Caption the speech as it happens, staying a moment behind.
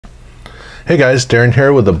Hey guys, Darren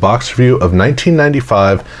here with a box review of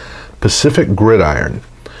 1995 Pacific Gridiron.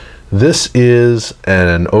 This is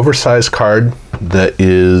an oversized card that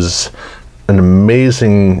is an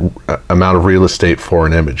amazing amount of real estate for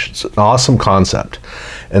an image. It's an awesome concept.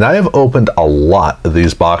 And I have opened a lot of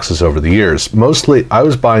these boxes over the years. Mostly I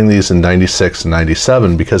was buying these in 96 and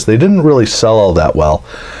 97 because they didn't really sell all that well.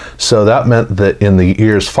 So that meant that in the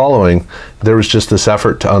years following, there was just this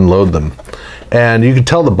effort to unload them. And you can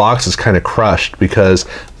tell the box is kind of crushed because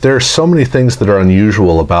there are so many things that are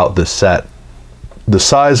unusual about this set. The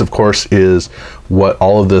size, of course, is what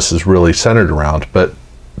all of this is really centered around, but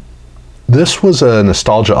this was a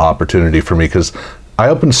nostalgia opportunity for me because I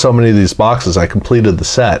opened so many of these boxes, I completed the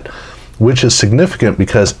set, which is significant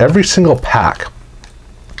because every single pack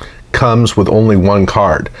comes with only one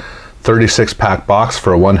card. 36 pack box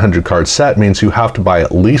for a 100 card set means you have to buy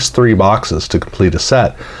at least 3 boxes to complete a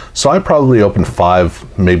set. So I probably opened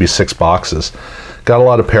 5, maybe 6 boxes. Got a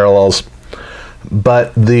lot of parallels,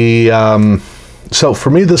 but so for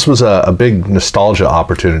me this was a big nostalgia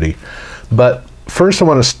opportunity. But first I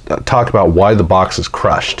want to talk about why the box is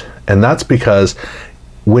crushed, and that's because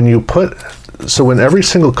when every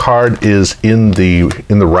single card is in the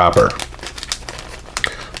wrapper,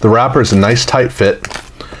 the wrapper is a nice tight fit.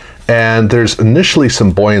 And there's initially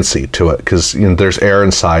some buoyancy to it because there's air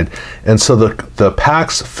inside, and so the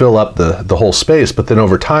packs fill up the whole space, but then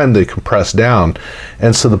over time they compress down,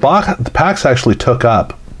 and so the packs actually took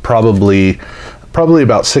up probably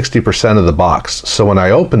about 60% of the box. So when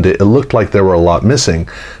I opened it, it looked like there were a lot missing,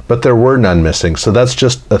 but there were none missing. So that's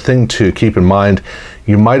just a thing to keep in mind.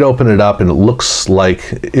 You might open it up and it looks like,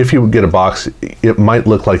 if you get a box, it might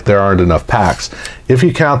look like there aren't enough packs. If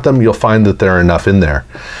you count them, you'll find that there are enough in there.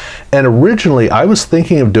 And originally I was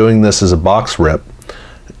thinking of doing this as a box rip,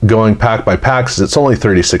 going pack by pack, because it's only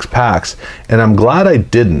 36 packs, and I'm glad I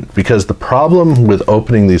didn't, because the problem with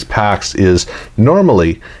opening these packs is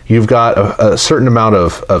normally you've got a certain amount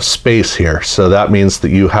of space here, so that means that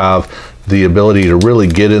you have the ability to really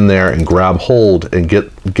get in there and grab hold and get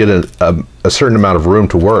a certain amount of room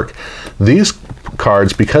to work. These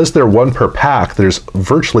cards, because they're 1 per pack, there's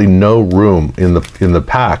virtually no room in the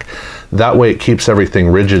pack. That way it keeps everything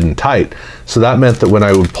rigid and tight. So that meant that when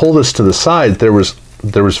I would pull this to the side, there was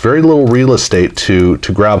very little real estate to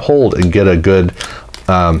grab hold and get a good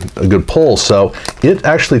pull. So it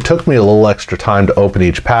actually took me a little extra time to open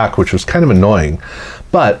each pack, which was kind of annoying.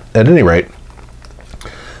 But at any rate,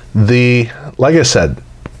 like I said,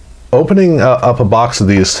 opening up a box of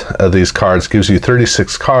these cards gives you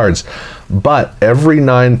 36 cards, but every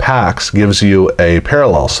 9 packs gives you a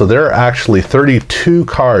parallel. So there are actually 32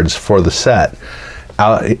 cards for the set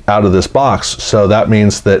out of this box. So that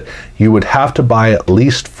means that you would have to buy at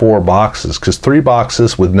least 4 boxes, because 3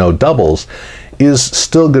 boxes with no doubles is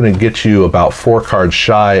still going to get you about 4 cards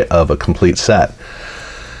shy of a complete set.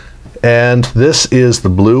 And this is the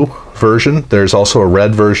blue version. There's also a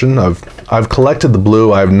red version. I've collected the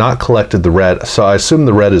blue. I have not collected the red, so I assume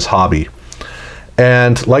the red is hobby.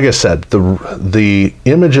 And like I said, the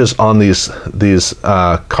images on these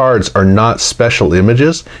cards are not special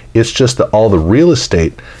images. It's just that all the real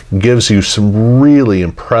estate gives you some really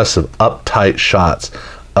impressive uptight shots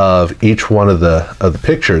of each one of the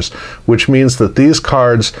pictures, which means that these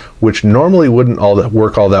cards, which normally wouldn't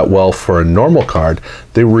work all that well for a normal card,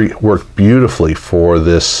 they work beautifully for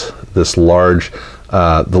the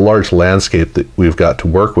large landscape that we've got to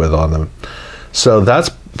work with on them. So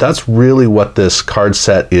that's really what this card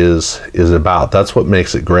set is about. That's what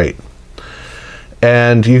makes it great.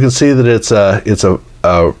 And you can see that it's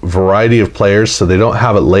a variety of players, so they don't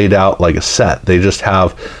have it laid out like a set. They just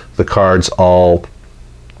have the cards all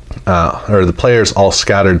or the players all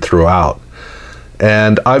scattered throughout.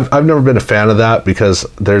 And I've never been a fan of that because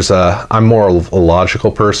I'm more of a logical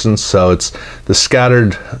person, so the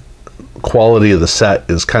scattered quality of the set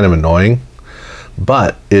is kind of annoying.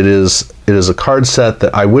 But it is a card set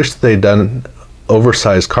that I wish they'd done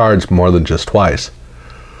oversized cards more than just twice.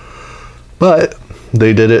 But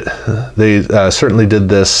they did it. They certainly did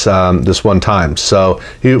this this one time. So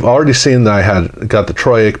you've already seen that I got the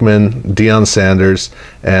Troy Aikman, Deion Sanders,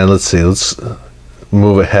 and let's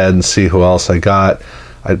move ahead and see who else I got.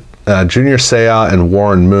 Junior Seau and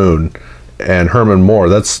Warren Moon and Herman Moore.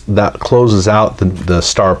 That closes out the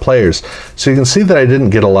star players. So you can see that I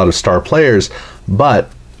didn't get a lot of star players, but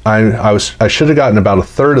I should have gotten about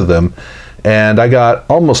 1/3 of them, and I got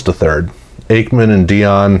almost 1/3. Aikman and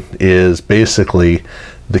Deion is basically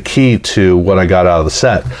the key to what I got out of the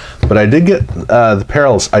set. But I did get the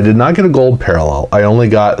parallels. I did not get a gold parallel. I only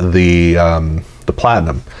got the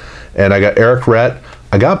platinum. And I got Eric Rhett,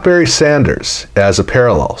 I got Barry Sanders as a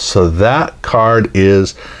parallel, so that card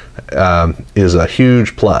is a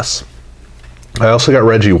huge plus. I also got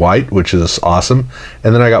Reggie White, which is awesome,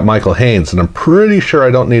 and then I got Michael Haynes, and I'm pretty sure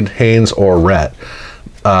I don't need Haynes or Rhett.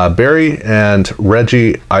 Barry and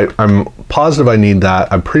Reggie, I'm positive I need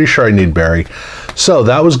that. I'm pretty sure I need Barry, so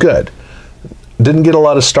that was good. Didn't get a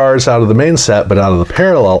lot of stars out of the main set, but out of the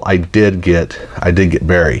parallel, I did get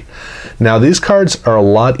Barry. Now these cards are a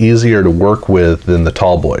lot easier to work with than the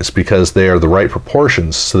tall boys because they are the right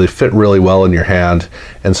proportions, so they fit really well in your hand,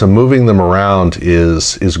 and so moving them around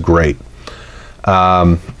is great.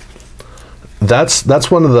 That's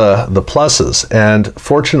one of the pluses, and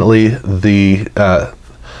fortunately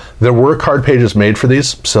there were card pages made for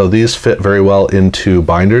these, so these fit very well into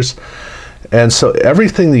binders. And so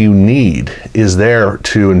everything that you need is there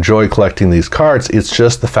to enjoy collecting these cards. It's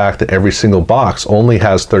just the fact that every single box only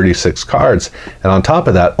has 36 cards, and on top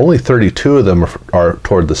of that, only 32 of them are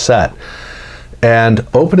toward the set. And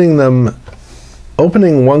opening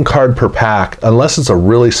one card per pack, unless it's a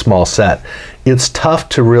really small set, it's tough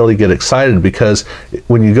to really get excited, because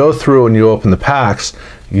when you go through and you open the packs,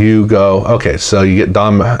 you go, okay, so you get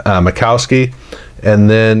Don Majkowski, and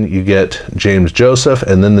then you get James Joseph,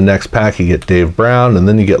 and then the next pack you get Dave Brown, and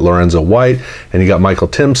then you get Lorenzo White, and you got Michael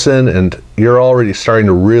Timpson, and you're already starting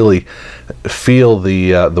to really feel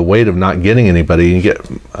the weight of not getting anybody. You get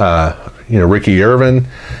Ricky Irvin,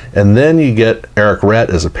 and then you get Eric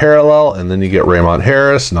Rhett as a parallel, and then you get Raymond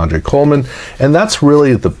Harris and Andre Coleman, and that's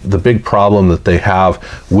really the big problem that they have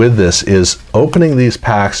with this is opening these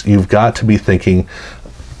packs. You've got to be thinking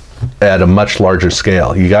at a much larger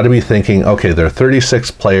scale. You got to be thinking, okay, there are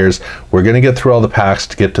 36 players. We're going to get through all the packs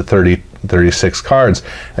to get to 36 cards.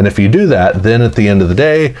 And if you do that, then at the end of the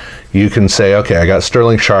day, you can say, okay, I got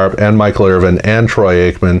Sterling Sharp and Michael Irvin and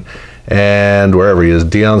Troy Aikman and wherever he is,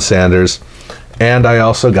 Deion Sanders, and I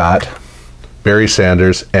also got Barry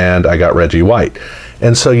Sanders and I got Reggie White.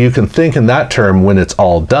 And so you can think in that term when it's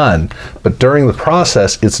all done, but during the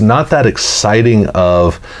process, it's not that exciting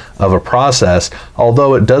of a process,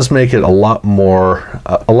 although it does make it a lot more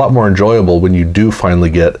enjoyable when you do finally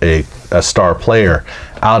get a star player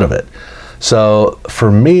out of it. So for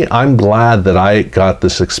me, I'm glad that I got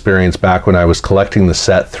this experience back when I was collecting the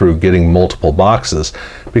set through getting multiple boxes,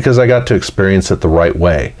 because I got to experience it the right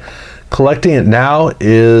way. Collecting it now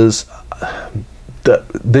is,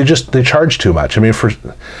 they charge too much. I mean, for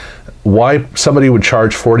why somebody would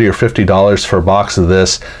charge $40 or $50 for a box of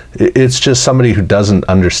this, it's just somebody who doesn't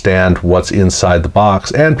understand what's inside the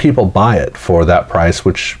box, and people buy it for that price,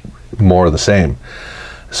 which more of the same.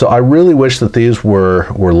 So I really wish that these were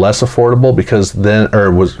less affordable, because then,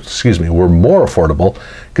 were more affordable,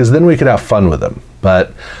 because then we could have fun with them.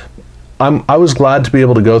 But I was glad to be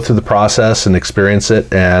able to go through the process and experience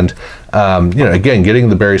it, and again, getting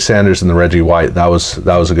the Barry Sanders and the Reggie White, that was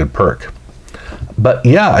a good perk. But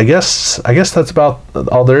yeah, I guess that's about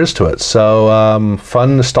all there is to it. So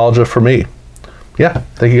fun nostalgia for me. Yeah,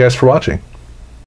 thank you guys for watching.